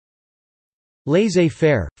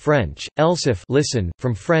Laissez-faire, French, elsif listen,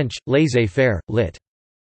 from French, laissez-faire, lit.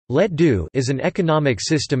 Let do is an economic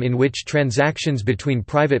system in which transactions between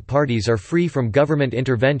private parties are free from government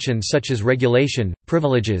intervention such as regulation,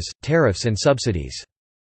 privileges, tariffs and subsidies.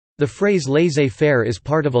 The phrase laissez-faire is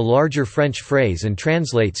part of a larger French phrase and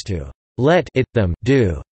translates to let it them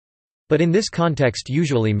do, but in this context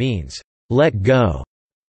usually means let go.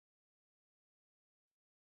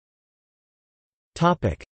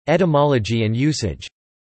 Topic: Etymology and usage.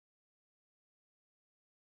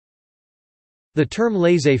 The term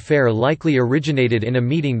laissez-faire likely originated in a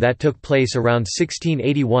meeting that took place around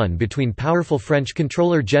 1681 between powerful French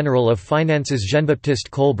Controller General of Finances Jean-Baptiste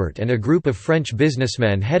Colbert and a group of French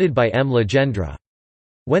businessmen headed by M. Legendre.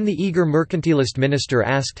 When the eager mercantilist minister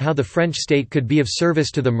asked how the French state could be of service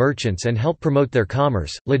to the merchants and help promote their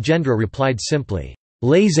commerce, Legendre replied simply,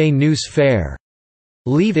 "Laissez-nous faire,"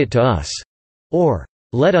 leave it to us, or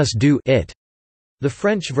let us do it, the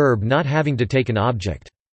French verb not having to take an object.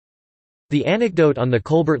 The anecdote on the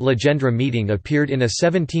Colbert-Legendre meeting appeared in a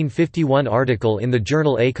 1751 article in the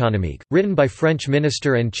journal Économique, written by French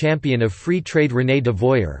minister and champion of free trade René de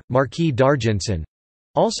Voyer, Marquis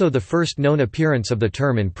d'Argenson—also the first known appearance of the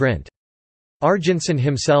term in print. Argenson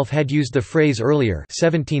himself had used the phrase earlier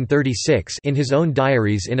 1736 in his own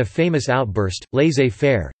diaries in a famous outburst,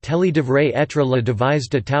 laissez-faire, telle devrait être la devise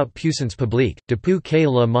de toute puissance publique, depuis que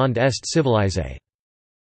le monde est civilisé.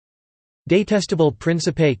 Détestable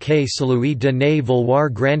principe que celui de ne vouloir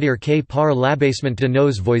grandir que par l'abaissement de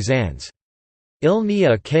nos voisins. Il n'y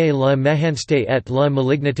a que la méchanceté et la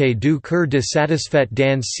malignité du cœur de satisfait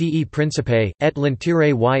dans ce principe, et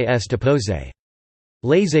l'intérêt y est opposé.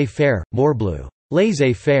 Laissez-faire, morbleu.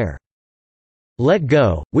 Laissez-faire. Let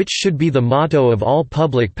go, which should be the motto of all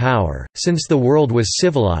public power, since the world was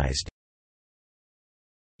civilized.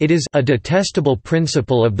 It is a detestable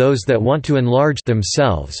principle of those that want to enlarge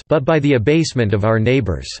themselves but by the abasement of our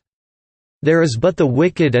neighbors. There is but the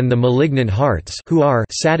wicked and the malignant hearts who are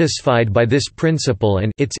satisfied by this principle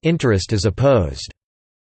and its interest is opposed.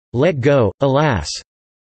 Let go, alas!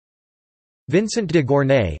 Vincent de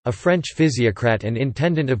Gournay, a French physiocrat and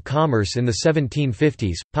intendant of commerce in the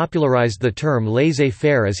 1750s, popularized the term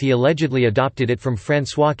laissez-faire as he allegedly adopted it from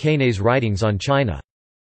François Quesnay's writings on China.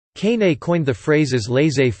 Quesnay coined the phrases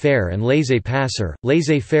laissez-faire and laissez-passer,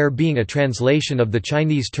 laissez-faire being a translation of the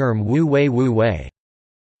Chinese term wu wei wu wei.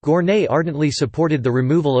 Gournay ardently supported the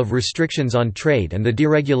removal of restrictions on trade and the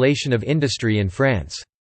deregulation of industry in France.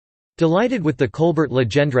 Delighted with the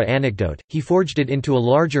Colbert-Legendre anecdote, he forged it into a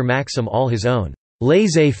larger maxim all his own,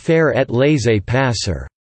 laissez-faire et laissez-passer.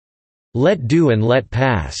 Let do and let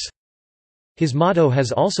pass. His motto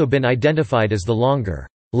has also been identified as the longer,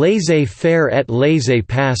 laissez-faire et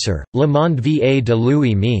laissez-passer, le monde va de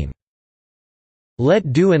lui-même.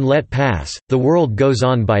 Let do and let pass, the world goes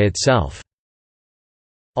on by itself.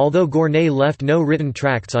 Although Gournay left no written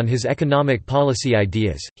tracts on his economic policy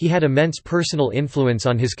ideas, he had immense personal influence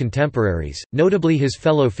on his contemporaries, notably his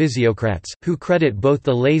fellow physiocrats, who credit both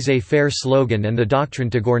the laissez-faire slogan and the doctrine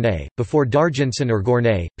to Gournay. Before d'Argenson or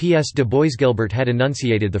Gournay, P.S. de Boisgilbert had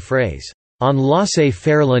enunciated the phrase, "En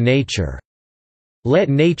laissez-faire la nature." Let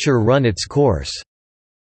nature run its course.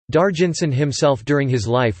 D'Argenson himself during his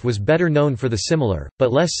life was better known for the similar,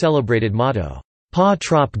 but less celebrated motto, "Pas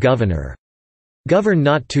trop governor." Govern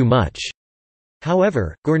not too much.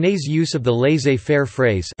 However, Gournay's use of the laissez-faire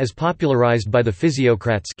phrase as popularized by the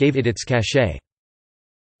physiocrats gave it its cachet.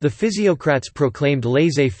 The physiocrats proclaimed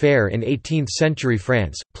laissez-faire in 18th-century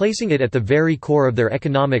France, placing it at the very core of their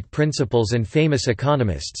economic principles, and famous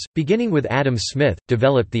economists, beginning with Adam Smith,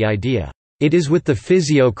 developed the idea, "It is with the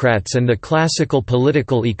physiocrats and the classical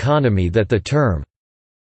political economy that the term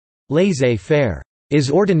laissez-faire is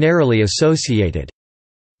ordinarily associated."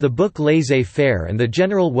 The book Laissez-faire and the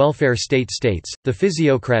General Welfare State states, the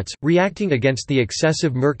physiocrats, reacting against the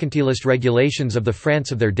excessive mercantilist regulations of the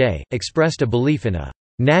France of their day, expressed a belief in a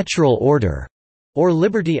 «natural order» or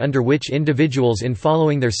liberty under which individuals in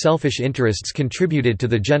following their selfish interests contributed to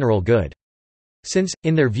the general good. Since,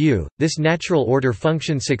 in their view, this natural order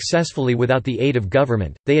functioned successfully without the aid of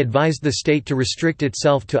government, they advised the state to restrict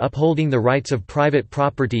itself to upholding the rights of private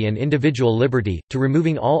property and individual liberty, to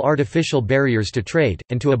removing all artificial barriers to trade,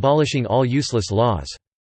 and to abolishing all useless laws.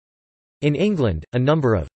 In England, a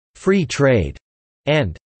number of «free trade»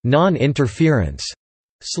 and «non-interference»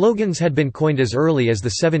 slogans had been coined as early as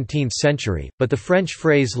the 17th century, but the French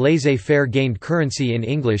phrase laissez-faire gained currency in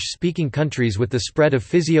English-speaking countries with the spread of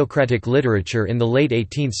physiocratic literature in the late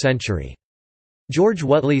 18th century. George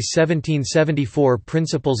Whatley's 1774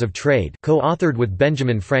 Principles of Trade, co-authored with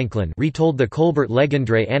Benjamin Franklin, retold the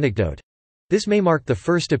Colbert-Legendre anecdote. This may mark the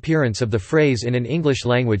first appearance of the phrase in an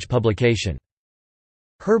English-language publication.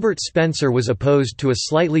 Herbert Spencer was opposed to a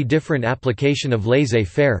slightly different application of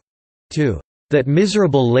laissez-faire—to that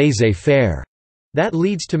miserable laissez-faire that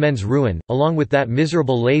leads to men's ruin, along with that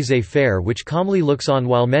miserable laissez-faire which calmly looks on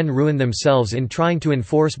while men ruin themselves in trying to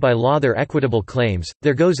enforce by law their equitable claims,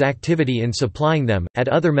 there goes activity in supplying them, at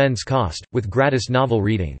other men's cost, with gratis novel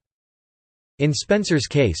reading. In Spencer's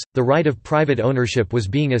case, the right of private ownership was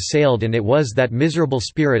being assailed, and it was that miserable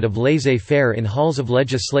spirit of laissez-faire in halls of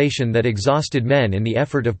legislation that exhausted men in the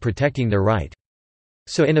effort of protecting their right.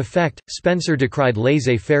 So in effect, Spencer decried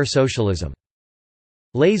laissez-faire socialism.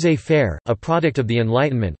 Laissez-faire, a product of the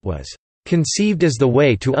Enlightenment, was conceived as the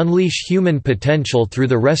way to unleash human potential through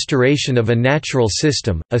the restoration of a natural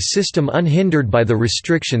system, a system unhindered by the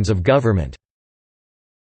restrictions of government.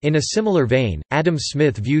 In a similar vein, Adam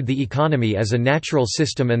Smith viewed the economy as a natural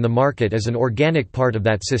system and the market as an organic part of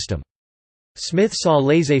that system. Smith saw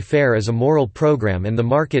laissez-faire as a moral program and the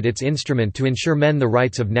market its instrument to ensure men the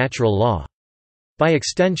rights of natural law. By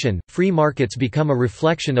extension, free markets become a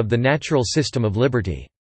reflection of the natural system of liberty.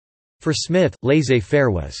 For Smith, laissez-faire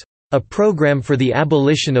was a program for the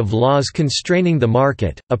abolition of laws constraining the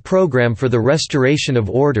market, a program for the restoration of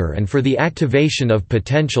order and for the activation of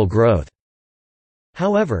potential growth.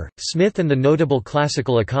 However, Smith and the notable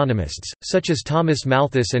classical economists, such as Thomas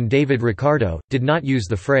Malthus and David Ricardo, did not use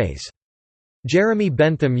the phrase. Jeremy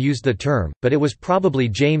Bentham used the term, but it was probably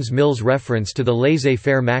James Mill's reference to the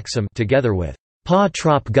laissez-faire maxim, together with "pa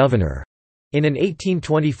trop governor" in an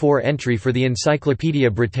 1824 entry for the Encyclopaedia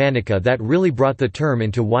Britannica that really brought the term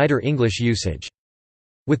into wider English usage.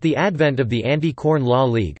 With the advent of the Anti-Corn Law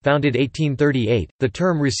League, founded 1838, the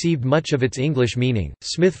term received much of its English meaning.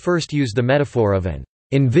 Smith first used the metaphor of an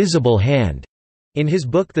invisible hand in his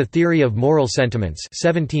book The Theory of Moral Sentiments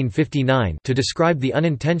 1759 to describe the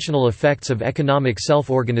unintentional effects of economic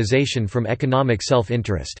self-organization from economic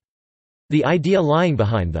self-interest. The idea lying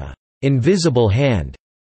behind the invisible hand,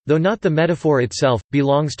 though not the metaphor itself,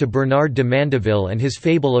 belongs to Bernard de Mandeville and his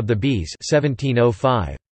Fable of the Bees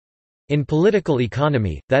 1705. In political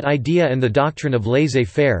economy, that idea and the doctrine of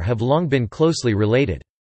laissez-faire have long been closely related.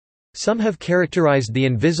 Some have characterized the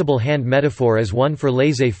invisible hand metaphor as one for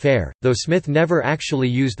laissez-faire, though Smith never actually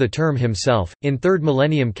used the term himself. In Third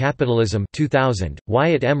Millennium Capitalism 2000,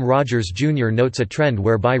 Wyatt M. Rogers Jr. notes a trend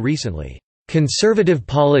whereby recently conservative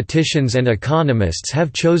politicians and economists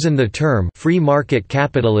have chosen the term free market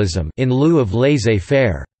capitalism in lieu of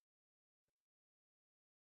laissez-faire.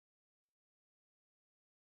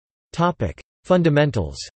 Topic: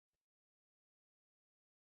 Fundamentals.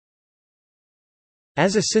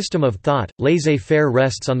 As a system of thought, laissez-faire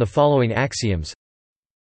rests on the following axioms.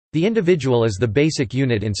 The individual is the basic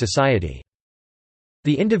unit in society.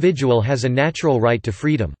 The individual has a natural right to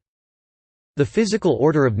freedom. The physical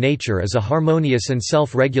order of nature is a harmonious and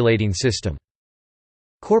self-regulating system.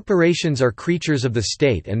 Corporations are creatures of the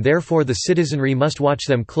state and therefore the citizenry must watch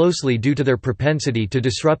them closely due to their propensity to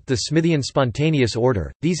disrupt the Smithian spontaneous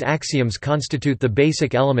order. These axioms constitute the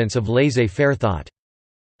basic elements of laissez-faire thought.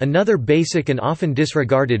 Another basic and often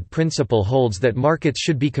disregarded principle holds that markets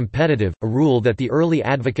should be competitive, a rule that the early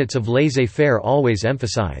advocates of laissez-faire always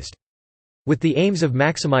emphasized. With the aims of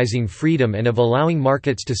maximizing freedom and of allowing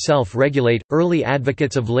markets to self-regulate, early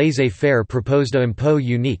advocates of laissez-faire proposed a impôt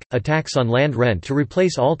unique, a tax on land rent to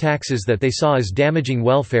replace all taxes that they saw as damaging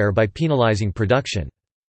welfare by penalizing production.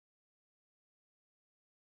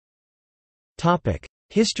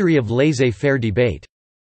 History of laissez-faire debate.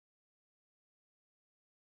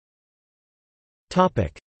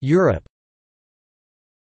 Europe.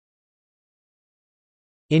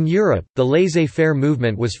 In Europe, the laissez-faire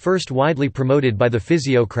movement was first widely promoted by the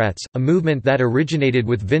physiocrats, a movement that originated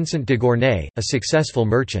with Vincent de Gournay, a successful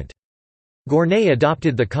merchant. Gournay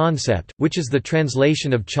adopted the concept, which is the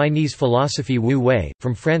translation of Chinese philosophy Wu Wei,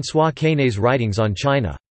 from François Quesnay's writings on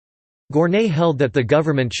China. Gournay held that the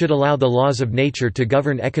government should allow the laws of nature to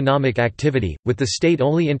govern economic activity, with the state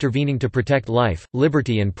only intervening to protect life,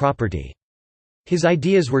 liberty and property. His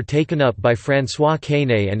ideas were taken up by François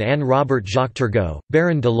Quesnay and Anne-Robert Jacques Turgot,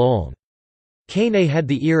 Baron de Laulne. Quesnay had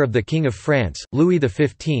the ear of the King of France, Louis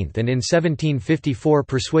XV, and in 1754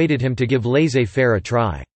 persuaded him to give laissez-faire a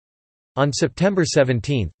try. On September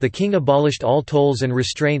 17, the king abolished all tolls and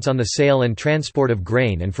restraints on the sale and transport of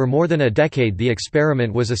grain, and for more than a decade the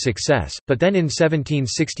experiment was a success, but then in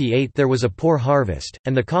 1768 there was a poor harvest,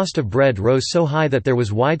 and the cost of bread rose so high that there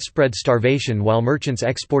was widespread starvation while merchants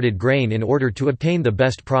exported grain in order to obtain the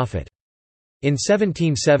best profit. In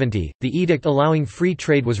 1770, the edict allowing free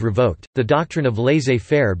trade was revoked. The doctrine of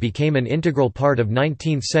laissez-faire became an integral part of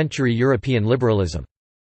 19th-century European liberalism.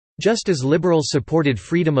 Just as liberals supported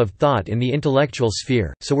freedom of thought in the intellectual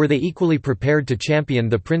sphere, so were they equally prepared to champion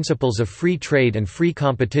the principles of free trade and free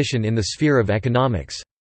competition in the sphere of economics.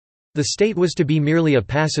 The state was to be merely a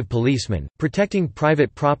passive policeman, protecting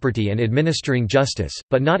private property and administering justice,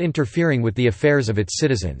 but not interfering with the affairs of its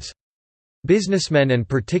citizens. Businessmen and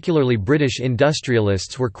particularly British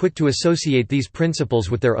industrialists were quick to associate these principles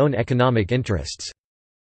with their own economic interests.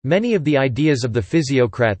 Many of the ideas of the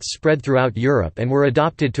physiocrats spread throughout Europe and were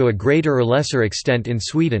adopted to a greater or lesser extent in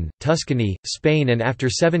Sweden, Tuscany, Spain and after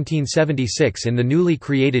 1776 in the newly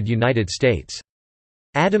created United States.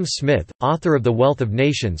 Adam Smith, author of The Wealth of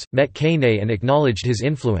Nations, met Keynes and acknowledged his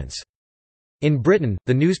influence. In Britain,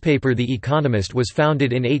 the newspaper The Economist was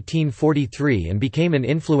founded in 1843 and became an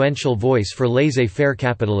influential voice for laissez-faire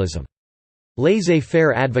capitalism.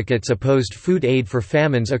 Laissez-faire advocates opposed food aid for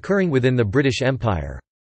famines occurring within the British Empire.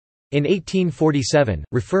 In 1847,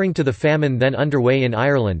 referring to the famine then underway in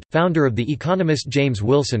Ireland, founder of The Economist James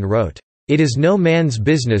Wilson wrote, "It is no man's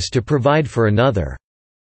business to provide for another."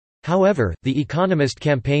 However, The Economist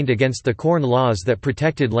campaigned against the Corn Laws that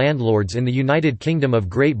protected landlords in the United Kingdom of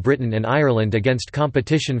Great Britain and Ireland against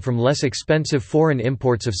competition from less expensive foreign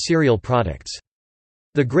imports of cereal products.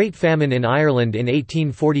 The Great Famine in Ireland in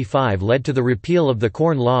 1845 led to the repeal of the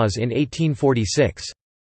Corn Laws in 1846.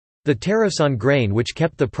 The tariffs on grain which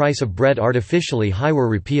kept the price of bread artificially high were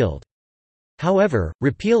repealed. However,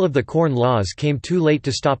 repeal of the Corn Laws came too late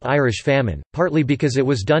to stop Irish famine, partly because it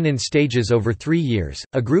was done in stages over 3 years.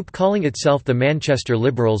 A group calling itself the Manchester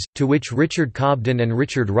Liberals, to which Richard Cobden and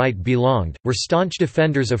Richard Wright belonged, were staunch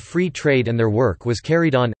defenders of free trade, and their work was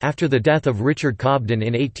carried on, after the death of Richard Cobden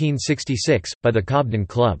in 1866, by the Cobden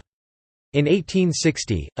Club. In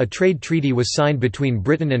 1860, a trade treaty was signed between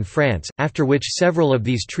Britain and France, after which several of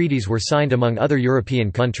these treaties were signed among other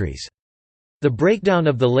European countries. The breakdown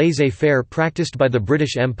of the laissez-faire practiced by the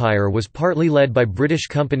British Empire was partly led by British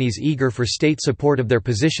companies eager for state support of their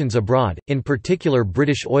positions abroad, in particular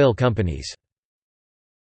British oil companies.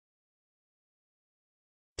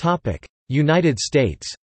 United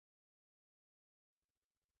States.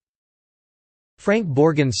 Frank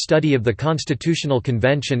Borgen's study of the Constitutional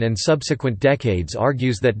Convention and subsequent decades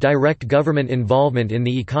argues that direct government involvement in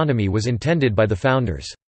the economy was intended by the founders.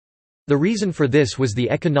 The reason for this was the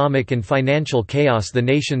economic and financial chaos the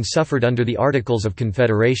nation suffered under the Articles of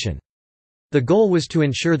Confederation. The goal was to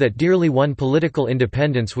ensure that dearly won political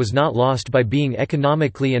independence was not lost by being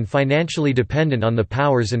economically and financially dependent on the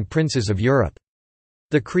powers and princes of Europe.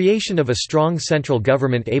 The creation of a strong central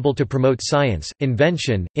government able to promote science,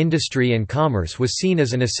 invention, industry and commerce was seen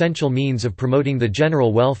as an essential means of promoting the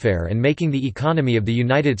general welfare and making the economy of the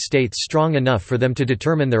United States strong enough for them to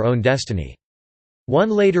determine their own destiny. One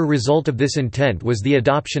later result of this intent was the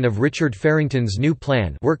adoption of Richard Farrington's new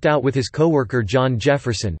plan, worked out with his co-worker John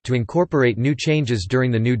Jefferson, to incorporate new changes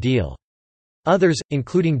during the New Deal. Others,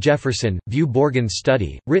 including Jefferson, view Borgen's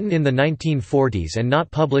study, written in the 1940s and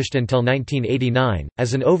not published until 1989,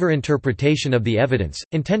 as an overinterpretation of the evidence,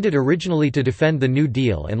 intended originally to defend the New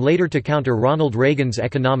Deal and later to counter Ronald Reagan's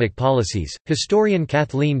economic policies. Historian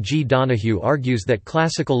Kathleen G. Donahue argues that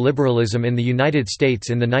classical liberalism in the United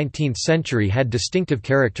States in the 19th century had distinctive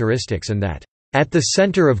characteristics and that, at the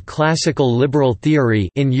center of classical liberal theory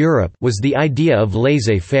in Europe was the idea of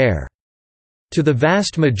laissez-faire. To the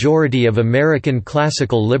vast majority of American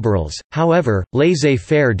classical liberals, however,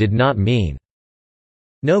 laissez-faire did not mean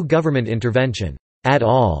no government intervention at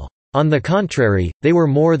all. On the contrary, they were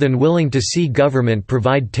more than willing to see government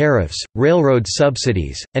provide tariffs, railroad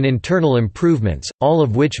subsidies, and internal improvements, all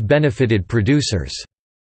of which benefited producers.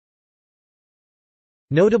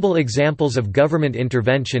 Notable examples of government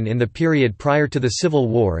intervention in the period prior to the Civil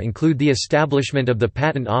War include the establishment of the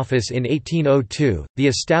Patent Office in 1802, the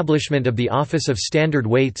establishment of the Office of Standard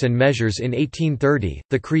Weights and Measures in 1830,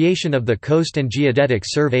 the creation of the Coast and Geodetic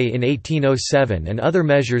Survey in 1807 and other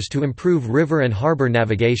measures to improve river and harbor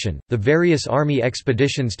navigation, the various Army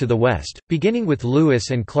expeditions to the West, beginning with Lewis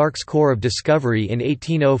and Clark's Corps of Discovery in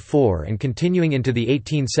 1804 and continuing into the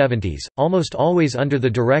 1870s, almost always under the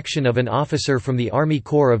direction of an officer from the Army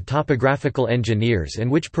Corps of Topographical Engineers and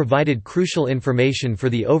which provided crucial information for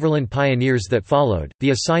the overland pioneers that followed, the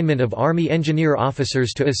assignment of Army engineer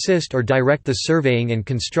officers to assist or direct the surveying and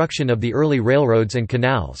construction of the early railroads and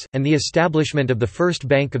canals, and the establishment of the First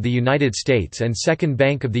Bank of the United States and Second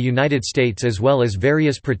Bank of the United States as well as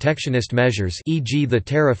various protectionist measures, e.g. the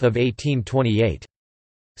Tariff of 1828.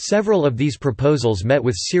 Several of these proposals met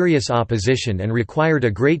with serious opposition and required a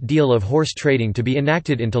great deal of horse trading to be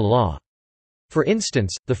enacted into law. For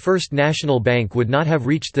instance, the First National Bank would not have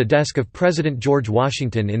reached the desk of President George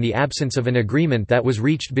Washington in the absence of an agreement that was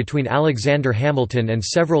reached between Alexander Hamilton and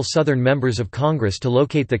several Southern members of Congress to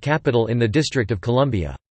locate the capital in the District of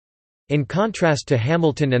Columbia. In contrast to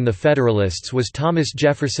Hamilton and the Federalists was Thomas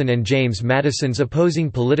Jefferson and James Madison's opposing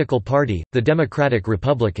political party, the Democratic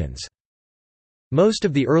Republicans. Most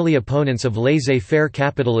of the early opponents of laissez-faire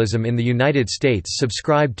capitalism in the United States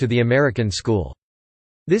subscribed to the American school.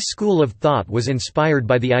 This school of thought was inspired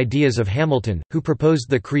by the ideas of Hamilton, who proposed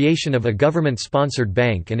the creation of a government-sponsored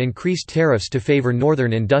bank and increased tariffs to favor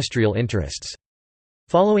Northern industrial interests.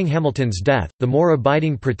 Following Hamilton's death, the more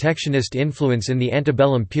abiding protectionist influence in the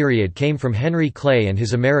antebellum period came from Henry Clay and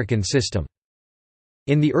his American system.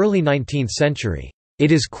 In the early 19th century,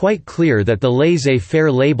 "It is quite clear that the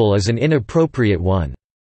laissez-faire label is an inappropriate one"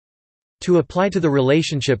 to apply to the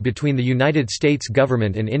relationship between the United States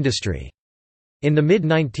government and industry. In the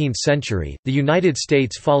mid-19th century, the United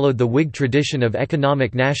States followed the Whig tradition of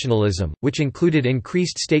economic nationalism, which included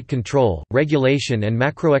increased state control, regulation and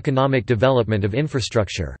macroeconomic development of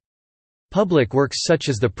infrastructure. Public works such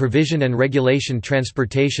as the provision and regulation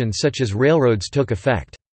transportation such as railroads took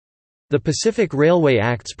effect. The Pacific Railway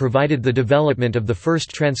Acts provided the development of the first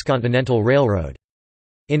transcontinental railroad.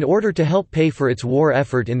 In order to help pay for its war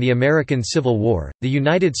effort in the American Civil War, the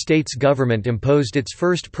United States government imposed its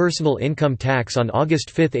first personal income tax on August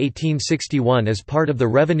 5, 1861 as part of the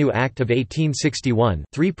Revenue Act of 1861,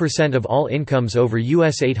 3% of all incomes over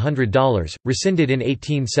US $800, rescinded in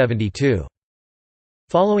 1872.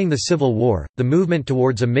 Following the Civil War, the movement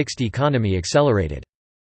towards a mixed economy accelerated.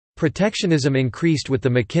 Protectionism increased with the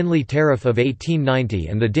McKinley Tariff of 1890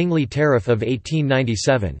 and the Dingley Tariff of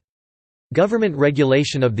 1897. Government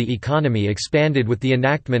regulation of the economy expanded with the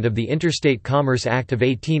enactment of the Interstate Commerce Act of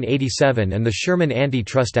 1887 and the Sherman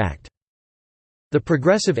Anti-Trust Act. The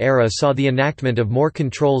Progressive Era saw the enactment of more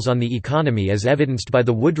controls on the economy as evidenced by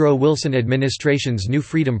the Woodrow Wilson administration's New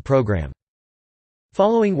Freedom Program.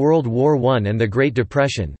 Following World War I and the Great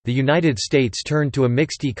Depression, the United States turned to a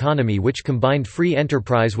mixed economy which combined free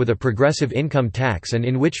enterprise with a progressive income tax and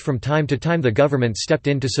in which from time to time the government stepped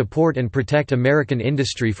in to support and protect American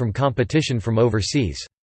industry from competition from overseas.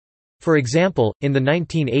 For example, in the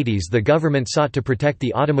 1980s the government sought to protect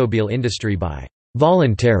the automobile industry by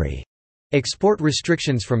voluntary export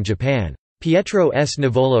restrictions from Japan. Pietro S.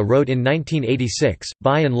 Nivola wrote in 1986,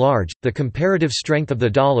 "By and large, the comparative strength of the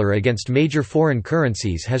dollar against major foreign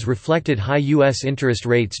currencies has reflected high U.S. interest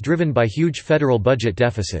rates driven by huge federal budget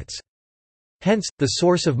deficits. Hence, the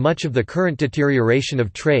source of much of the current deterioration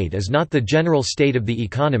of trade is not the general state of the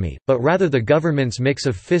economy, but rather the government's mix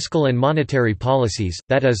of fiscal and monetary policies,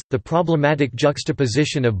 that is, the problematic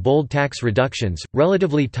juxtaposition of bold tax reductions,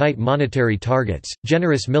 relatively tight monetary targets,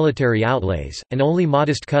 generous military outlays, and only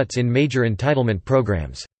modest cuts in major entitlement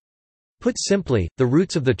programs. Put simply, the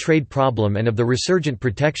roots of the trade problem and of the resurgent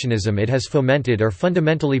protectionism it has fomented are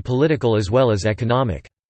fundamentally political as well as economic."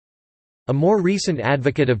 A more recent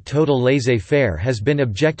advocate of total laissez-faire has been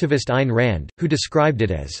objectivist Ayn Rand, who described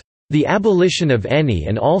it as the abolition of any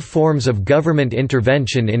and all forms of government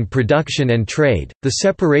intervention in production and trade, the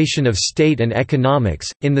separation of state and economics,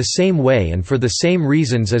 in the same way and for the same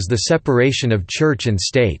reasons as the separation of church and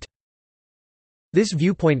state. This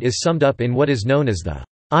viewpoint is summed up in what is known as the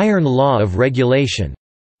iron law of regulation,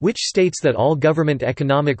 which states that all government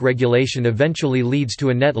economic regulation eventually leads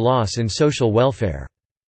to a net loss in social welfare.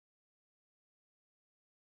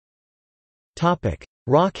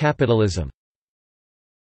 Raw capitalism.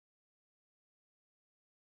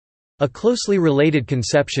 A closely related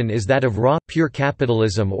conception is that of raw, pure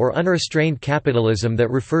capitalism or unrestrained capitalism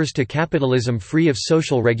that refers to capitalism free of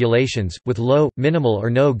social regulations, with low, minimal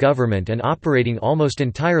or no government and operating almost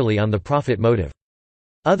entirely on the profit motive.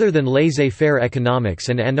 Other than laissez-faire economics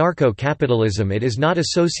and anarcho-capitalism, it is not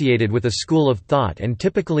associated with a school of thought and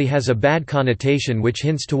typically has a bad connotation which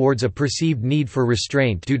hints towards a perceived need for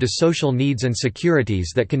restraint due to social needs and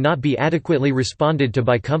securities that cannot be adequately responded to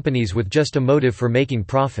by companies with just a motive for making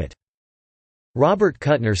profit. Robert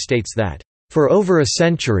Kuttner states that, "For over a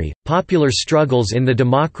century, popular struggles in the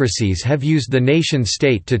democracies have used the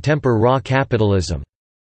nation-state to temper raw capitalism.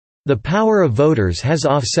 The power of voters has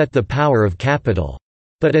offset the power of capital.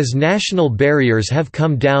 But as national barriers have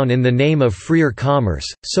come down in the name of freer commerce,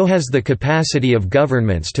 so has the capacity of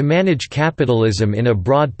governments to manage capitalism in a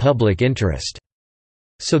broad public interest.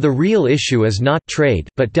 So the real issue is not trade,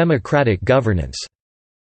 but democratic governance."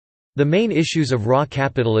 The main issues of raw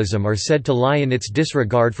capitalism are said to lie in its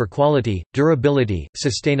disregard for quality, durability,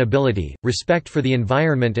 sustainability, respect for the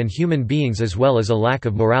environment and human beings as well as a lack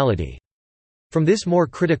of morality. From this more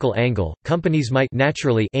critical angle, companies might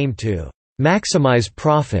naturally aim to maximize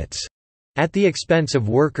profits at the expense of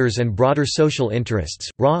workers and broader social interests.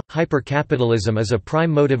 Raw, hyper-capitalism is a prime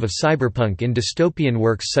motive of cyberpunk in dystopian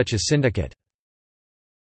works such as Syndicate.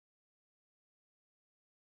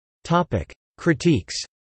 Critiques.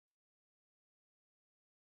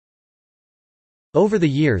 Over the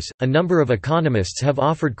years, a number of economists have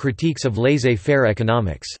offered critiques of laissez-faire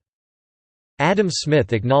economics. Adam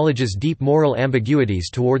Smith acknowledges deep moral ambiguities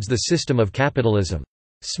towards the system of capitalism.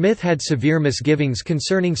 Smith had severe misgivings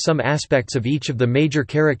concerning some aspects of each of the major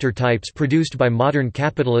character types produced by modern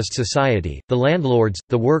capitalist society, the landlords,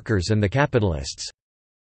 the workers and the capitalists.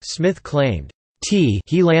 Smith claimed, he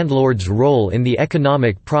landlords' role in the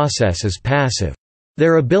economic process is passive.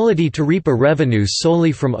 Their ability to reap a revenue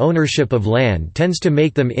solely from ownership of land tends to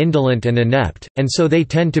make them indolent and inept, and so they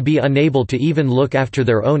tend to be unable to even look after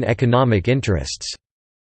their own economic interests.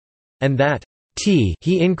 And that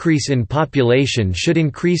increase in population should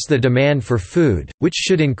increase the demand for food, which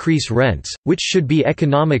should increase rents, which should be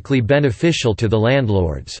economically beneficial to the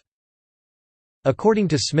landlords. According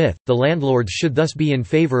to Smith, the landlords should thus be in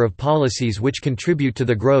favor of policies which contribute to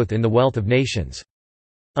the growth in the wealth of nations.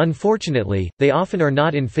 Unfortunately, they often are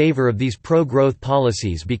not in favor of these pro-growth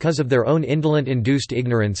policies because of their own indolent-induced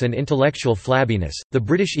ignorance and intellectual flabbiness. The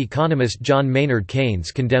British economist John Maynard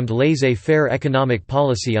Keynes condemned laissez-faire economic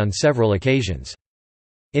policy on several occasions.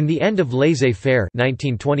 In The End of Laissez-faire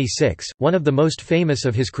 (1926), one of the most famous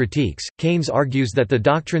of his critiques, Keynes argues that the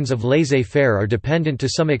doctrines of laissez-faire are dependent to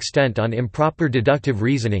some extent on improper deductive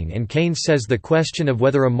reasoning, and Keynes says the question of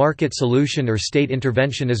whether a market solution or state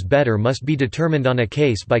intervention is better must be determined on a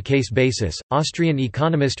case-by-case basis. Austrian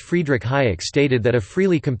economist Friedrich Hayek stated that a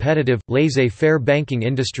freely competitive, laissez-faire banking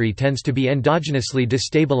industry tends to be endogenously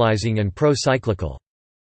destabilizing and pro-cyclical.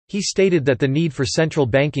 He stated that the need for central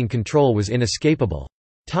banking control was inescapable.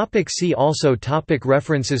 See also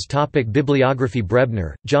References Bibliography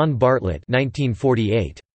Brebner, John Bartlett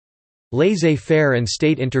 1948. Laissez-faire and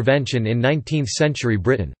State Intervention in Nineteenth-Century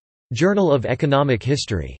Britain. Journal of Economic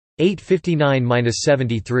History.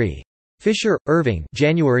 859–73. Fisher, Irving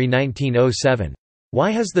January 1907.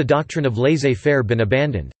 Why has the doctrine of laissez-faire been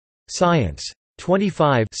abandoned? Science.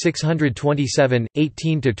 25 627,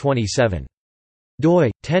 18–27. doi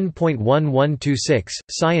 10.1126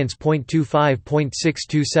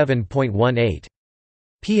 science.25.627.18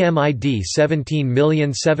 PMID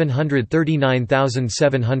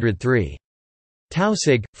 17739703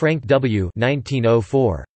 Taussig, Frank W.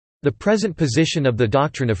 1904. The Present Position of the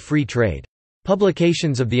Doctrine of Free Trade.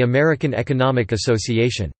 Publications of the American Economic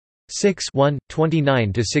Association. 6 1,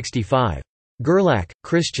 29–65. Gerlach,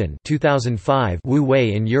 Christian 2005. Wu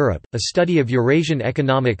Wei in Europe, A Study of Eurasian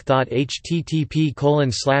Economic Thought.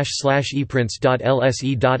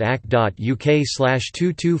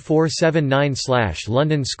 http://eprints.lse.ac.uk/22479/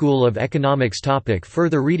 London School of Economics.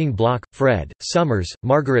 Further reading. Block, Fred, Summers,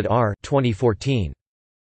 Margaret R. 2014.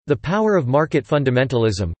 The Power of Market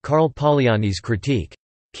Fundamentalism, Carl Poliani's Critique.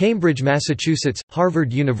 Cambridge, Massachusetts,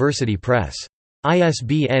 Harvard University Press.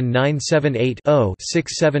 ISBN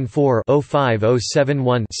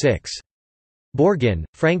 978-0-674-05071-6. Borgin,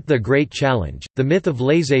 Frank. The Great Challenge, The Myth of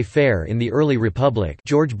Laissez-faire in the Early Republic.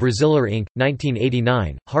 George Braziller Inc.,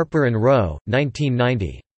 1989, Harper & Row,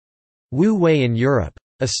 1990. Wu Wei in Europe.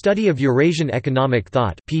 A Study of Eurasian Economic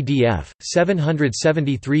Thought PDF,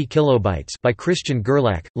 773 kilobytes by Christian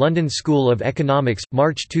Gerlach, London School of Economics,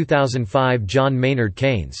 March 2005. John Maynard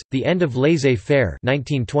Keynes, The End of Laissez-faire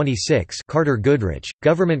 1926. Carter Goodrich,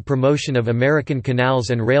 Government Promotion of American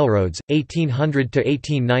Canals and Railroads,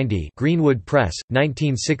 1800–1890. Greenwood Press,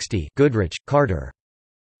 1960. Goodrich, Carter.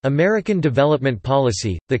 American Development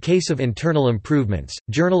Policy, The Case of Internal Improvements,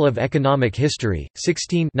 Journal of Economic History,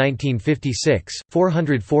 16 1956,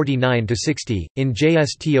 449–60, in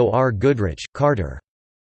JSTOR. Goodrich, Carter.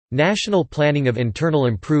 National Planning of Internal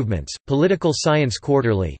Improvements, Political Science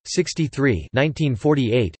Quarterly, 63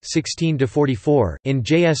 1948, 16–44, in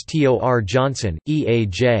JSTOR. Johnson, E. A.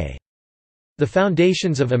 J. The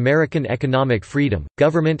Foundations of American Economic Freedom,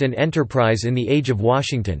 Government and Enterprise in the Age of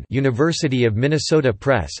Washington. University of Minnesota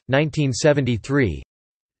Press, 1973.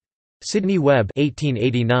 Sidney Webb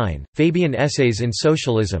 1889, Fabian Essays in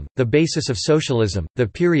Socialism, The Basis of Socialism, The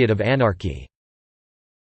Period of Anarchy.